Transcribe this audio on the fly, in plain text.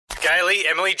Gailey,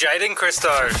 Emily, Jade and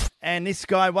Christo. And this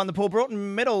guy won the Paul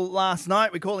Broughton medal last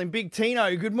night. We call him Big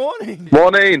Tino. Good morning.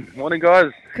 Morning,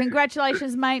 guys.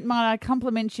 Congratulations, mate. Might I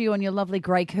compliment you on your lovely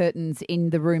grey curtains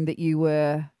in the room that you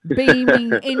were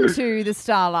beaming into the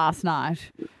Star last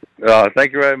night. Oh,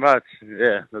 thank you very much.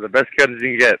 Yeah, they're the best curtains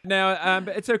you can get. Now,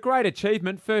 it's a great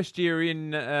achievement. First year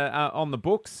in on the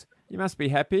books. You must be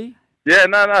happy. Yeah,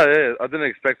 I didn't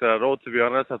expect that at all, to be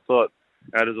honest. I thought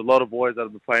there's a lot of boys that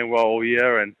have been playing well all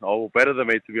year and better than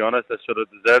me, to be honest. I should have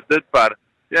deserved it. But,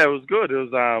 yeah, it was good. It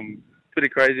was pretty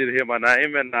crazy to hear my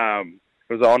name, and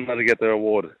it was an honour to get the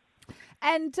award.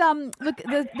 And look,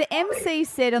 the MC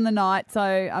said on the night, so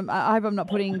I hope I'm not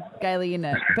putting Gailey in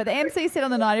it, but the MC said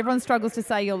on the night, everyone struggles to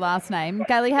say your last name.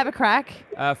 Gailey, have a crack.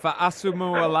 For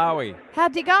Asumualawi.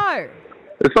 How'd you go?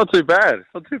 It's not too bad.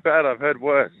 I've heard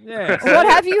worse. Yeah. What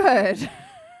have you heard?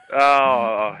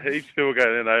 Oh, heaps of people go,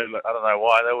 I don't know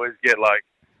why. They always get,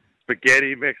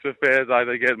 spaghetti mixed with theirs.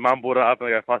 They get mumbled up and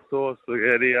they go, faso,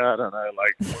 spaghetti. I don't know.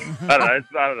 I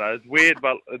don't know. It's weird,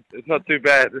 but it's not too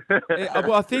bad.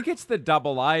 Well, I think it's the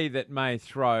double A that may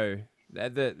throw,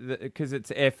 because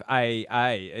it's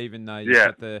FAA, even though you've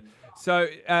got the... So,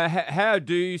 how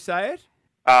do you say it?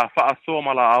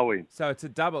 Fa'asuamalawi. So it's a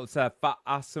double. It's a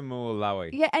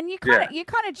Fa'asuamalawi. Yeah, and you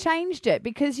kind of changed it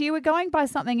because you were going by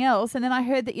something else, and then I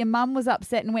heard that your mum was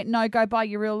upset and went, no, go by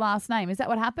your real last name. Is that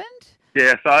what happened?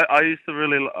 Yeah, so I used to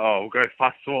really go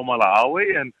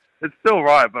Fa'asuamalawi, and it's still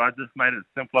right, but I just made it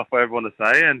simpler for everyone to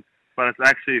say, but it's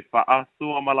actually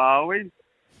Fa'asuamalawi.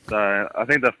 So I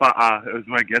think the fa'a is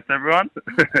where it gets everyone.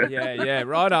 Yeah,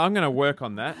 right. I'm going to work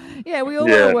on that. Yeah, we all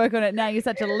want to work on it now. You're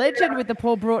such a legend with the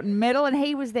Paul Broughton medal, and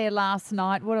he was there last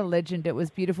night. What a legend. It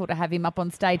was beautiful to have him up on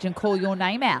stage and call your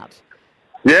name out.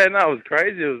 Yeah, no, it was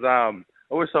crazy. It was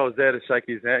I wish I was there to shake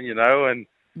his hand, and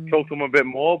talk to him a bit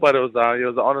more, but it was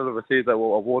an honour to receive that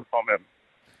award from him.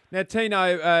 Now,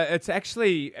 Tino, it's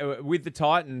actually, with the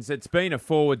Titans, it's been a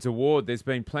forwards award. There's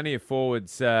been plenty of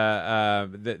forwards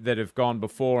that have gone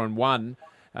before and won.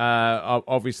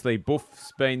 Obviously,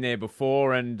 Buff's been there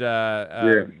before, and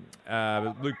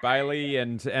Luke Bailey,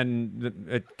 and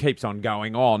it keeps on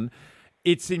going on.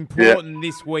 It's important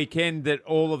this weekend that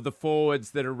all of the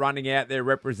forwards that are running out there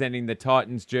representing the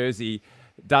Titans jersey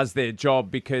does their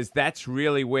job, because that's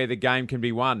really where the game can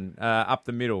be won, up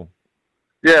the middle.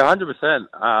 Yeah,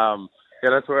 100%.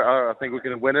 That's where I think we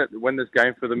can win this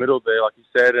game for the middle there, like you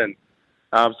said, and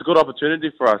it's a good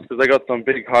opportunity for us because they got some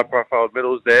big high-profile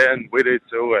middles there, and we do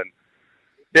too,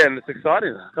 and it's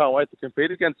exciting. I can't wait to compete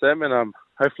against them, and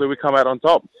hopefully we come out on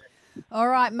top. All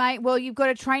right, mate. Well, you've got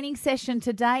a training session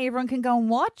today. Everyone can go and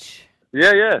watch.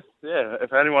 Yeah.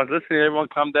 If anyone's listening, everyone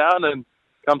come down and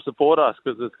come support us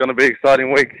because it's going to be an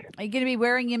exciting week. Are you going to be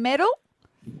wearing your medal?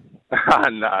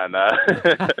 No.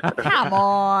 Come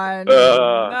on.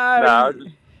 No.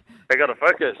 They got to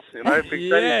focus, big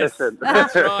training session.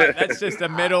 That's right. That's just a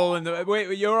medal.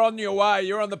 You're on your way.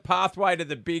 You're on the pathway to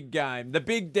the big game, the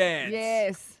big dance.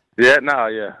 Yes. Yeah.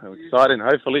 Exciting.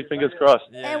 Hopefully, fingers crossed.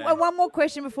 Yeah. And one more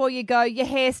question before you go. Your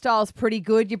hairstyle's pretty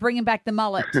good. You're bringing back the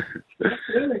mullet.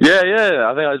 Yeah.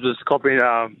 I think I was just copying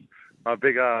my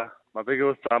bigger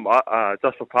was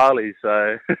just for Parley,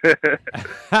 so...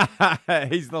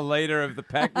 He's the leader of the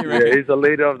pack, you reckon? Yeah, he's the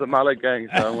leader of the mullet gang,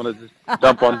 so I'm going to just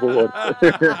jump on board.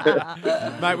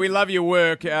 Mate, we love your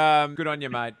work. Good on you,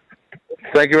 mate.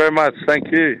 Thank you very much.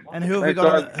 Thank you. And who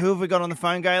have we got on the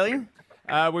phone, Gailey?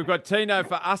 We've got Tino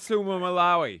for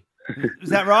Asumualawi. Is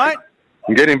that right?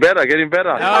 I'm getting better.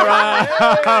 All right.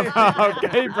 I'll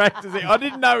keep practicing. I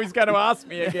didn't know he was going to ask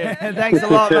me again. Thanks a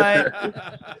lot, mate.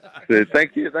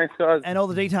 Thank you. Thanks, guys. And all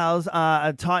the details are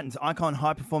at Titans Icon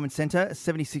High Performance Centre,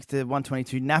 76 to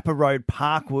 122 Napa Road,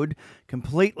 Parkwood.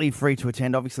 Completely free to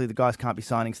attend. Obviously, the guys can't be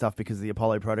signing stuff because of the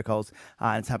Apollo protocols.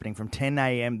 And it's happening from 10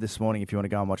 a.m. this morning if you want to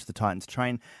go and watch the Titans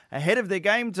train ahead of their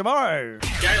game tomorrow.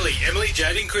 Gailey, Emily,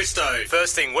 Jade and Christo.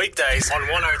 First thing weekdays on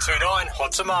 1029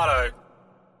 Hot Tomato.